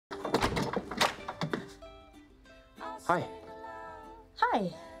Hi.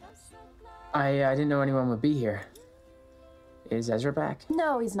 Hi. I didn't know anyone would be here. Is Ezra back?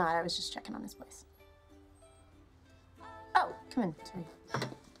 No, he's not. I was just checking on his place. Oh, come in. Sorry.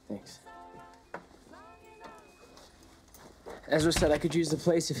 Thanks. Ezra said I could use the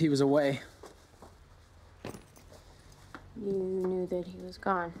place if he was away. You knew that he was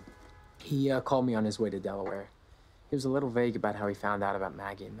gone. He called me on his way to Delaware. He was a little vague about how he found out about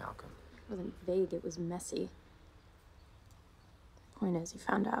Maggie and Malcolm. It wasn't vague, it was messy. The point is, he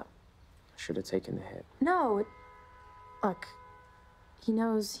found out. I should have taken the hit. No, look, he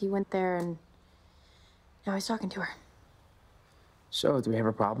knows he went there and now he's talking to her. So, do we have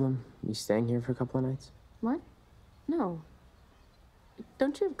a problem? Me staying here for a couple of nights? What? No.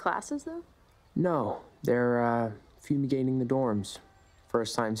 Don't you have classes, though? No, they're fumigating the dorms.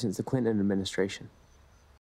 First time since the Clinton administration.